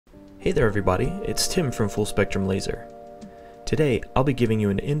Hey there everybody, it's Tim from Full Spectrum Laser. Today I'll be giving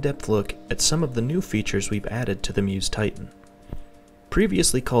you an in-depth look at some of the new features we've added to the Muse Titan.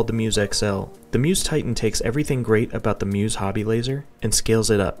 Previously called the Muse XL, the Muse Titan takes everything great about the Muse Hobby Laser and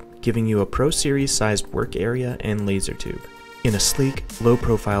scales it up, giving you a Pro Series sized work area and laser tube, in a sleek,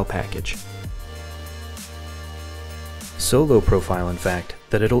 low-profile package. So low profile in fact,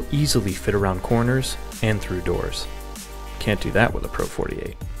 that it'll easily fit around corners and through doors. Can't do that with a Pro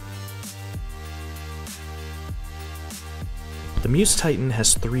 48. The Muse Titan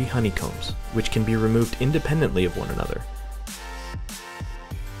has 3 honeycombs, which can be removed independently of one another.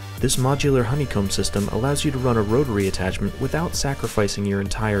 This modular honeycomb system allows you to run a rotary attachment without sacrificing your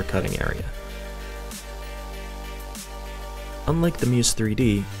entire cutting area. Unlike the Muse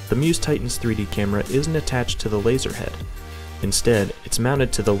 3D, the Muse Titan's 3D camera isn't attached to the laser head. Instead, it's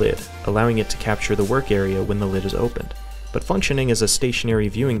mounted to the lid, allowing it to capture the work area when the lid is opened, but functioning as a stationary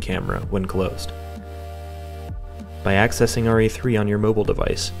viewing camera when closed. By accessing RA3 on your mobile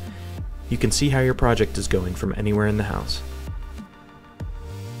device, you can see how your project is going from anywhere in the house.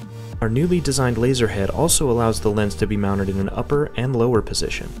 Our newly designed laser head also allows the lens to be mounted in an upper and lower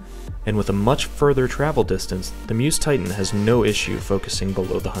position, and with a much further travel distance, the Muse Titan has no issue focusing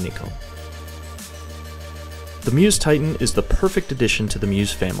below the honeycomb. The Muse Titan is the perfect addition to the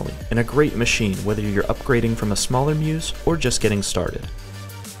Muse family, and a great machine whether you're upgrading from a smaller Muse or just getting started.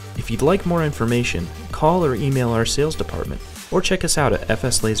 If you'd like more information, call or email our sales department, or check us out at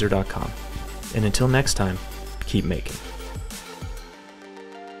fslaser.com. And until next time, keep making.